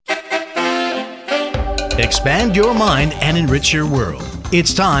Expand your mind and enrich your world.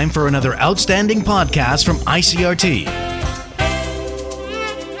 It's time for another outstanding podcast from ICRT.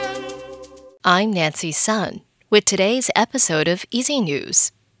 I'm Nancy Sun with today's episode of Easy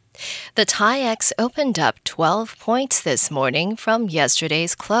News. The TAIEX opened up 12 points this morning from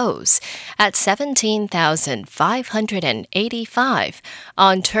yesterday's close at 17,585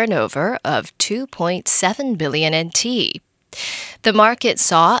 on turnover of 2.7 billion NT. The market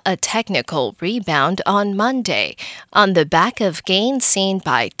saw a technical rebound on Monday on the back of gains seen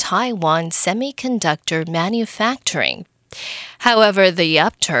by Taiwan semiconductor manufacturing. However, the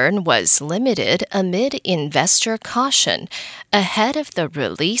upturn was limited amid investor caution ahead of the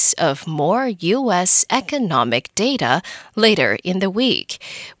release of more U.S. economic data later in the week,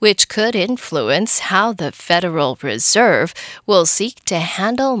 which could influence how the Federal Reserve will seek to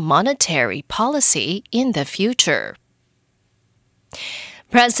handle monetary policy in the future.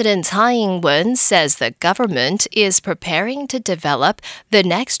 President Tsai Ing-wen says the government is preparing to develop the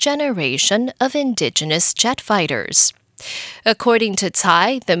next generation of indigenous jet fighters. According to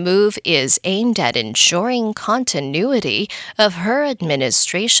Tsai, the move is aimed at ensuring continuity of her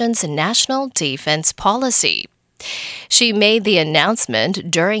administration's national defense policy. She made the announcement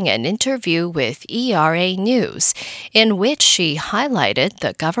during an interview with ERA News, in which she highlighted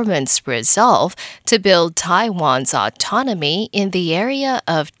the government's resolve to build Taiwan's autonomy in the area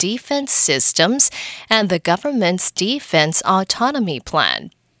of defense systems and the government's Defense Autonomy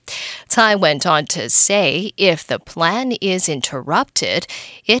Plan. Tsai went on to say if the plan is interrupted,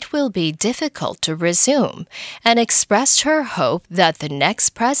 it will be difficult to resume, and expressed her hope that the next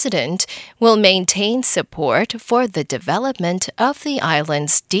president will maintain support for the development of the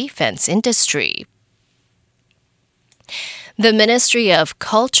island's defense industry. The Ministry of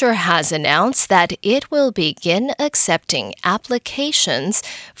Culture has announced that it will begin accepting applications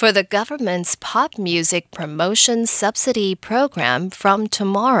for the government's pop music promotion subsidy program from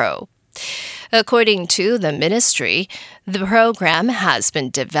tomorrow. According to the ministry, the program has been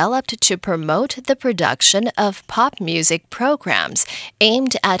developed to promote the production of pop music programs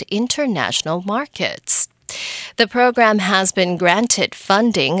aimed at international markets. The program has been granted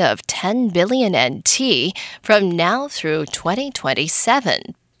funding of 10 billion NT from now through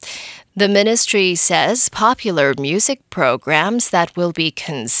 2027. The ministry says popular music programs that will be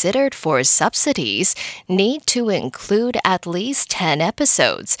considered for subsidies need to include at least 10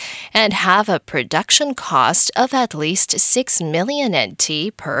 episodes and have a production cost of at least 6 million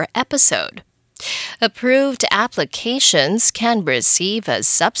NT per episode. Approved applications can receive a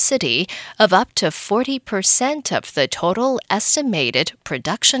subsidy of up to 40% of the total estimated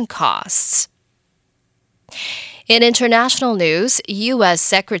production costs. In international news, U.S.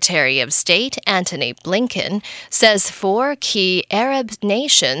 Secretary of State Antony Blinken says 4 key Arab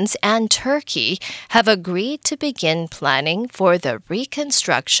nations and Turkey have agreed to begin planning for the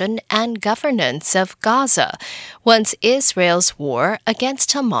reconstruction and governance of Gaza once Israel's war against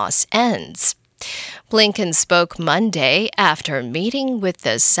Hamas ends. Blinken spoke Monday after meeting with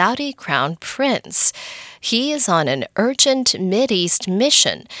the Saudi Crown Prince. He is on an urgent Mideast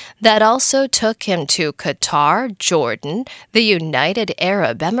mission that also took him to Qatar, Jordan, the United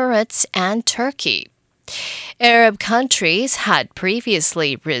Arab Emirates, and Turkey. Arab countries had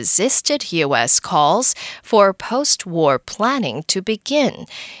previously resisted U.S. calls for post-war planning to begin,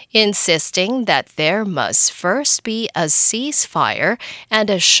 insisting that there must first be a ceasefire and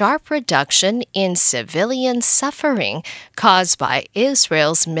a sharp reduction in civilian suffering caused by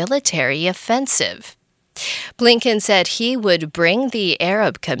Israel's military offensive. Blinken said he would bring the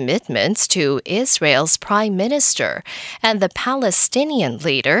Arab commitments to Israel's prime minister and the Palestinian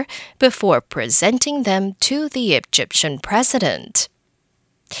leader before presenting them to the Egyptian president.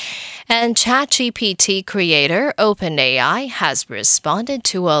 And ChatGPT creator OpenAI has responded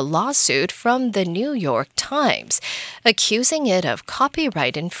to a lawsuit from the New York Times, accusing it of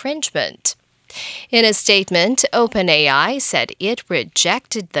copyright infringement. In a statement, OpenAI said it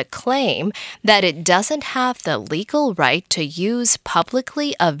rejected the claim that it doesn't have the legal right to use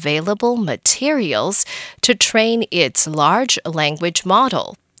publicly available materials to train its large language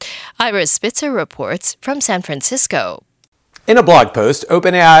model. Ira Spitzer reports from San Francisco. In a blog post,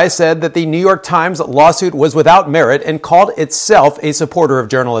 OpenAI said that the New York Times lawsuit was without merit and called itself a supporter of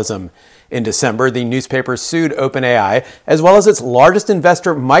journalism. In December, the newspaper sued OpenAI, as well as its largest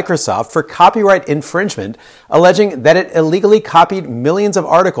investor, Microsoft, for copyright infringement, alleging that it illegally copied millions of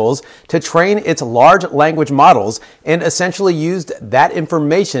articles to train its large language models and essentially used that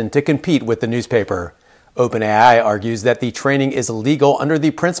information to compete with the newspaper. OpenAI argues that the training is legal under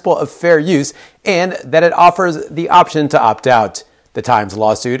the principle of fair use and that it offers the option to opt out. The Times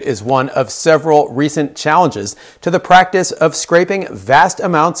lawsuit is one of several recent challenges to the practice of scraping vast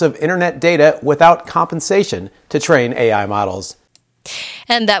amounts of internet data without compensation to train AI models.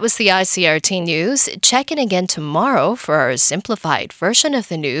 And that was the ICRT News. Check in again tomorrow for our simplified version of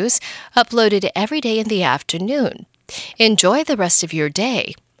the news, uploaded every day in the afternoon. Enjoy the rest of your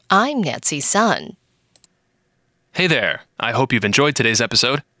day. I'm Nancy Sun. Hey there. I hope you've enjoyed today's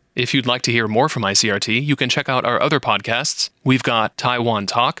episode. If you'd like to hear more from ICRT, you can check out our other podcasts. We've got Taiwan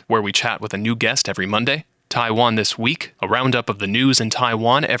Talk, where we chat with a new guest every Monday, Taiwan This Week, a roundup of the news in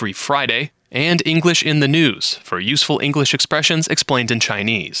Taiwan every Friday, and English in the News, for useful English expressions explained in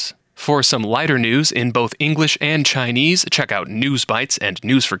Chinese. For some lighter news in both English and Chinese, check out News Bites and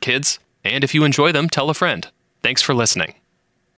News for Kids. And if you enjoy them, tell a friend. Thanks for listening.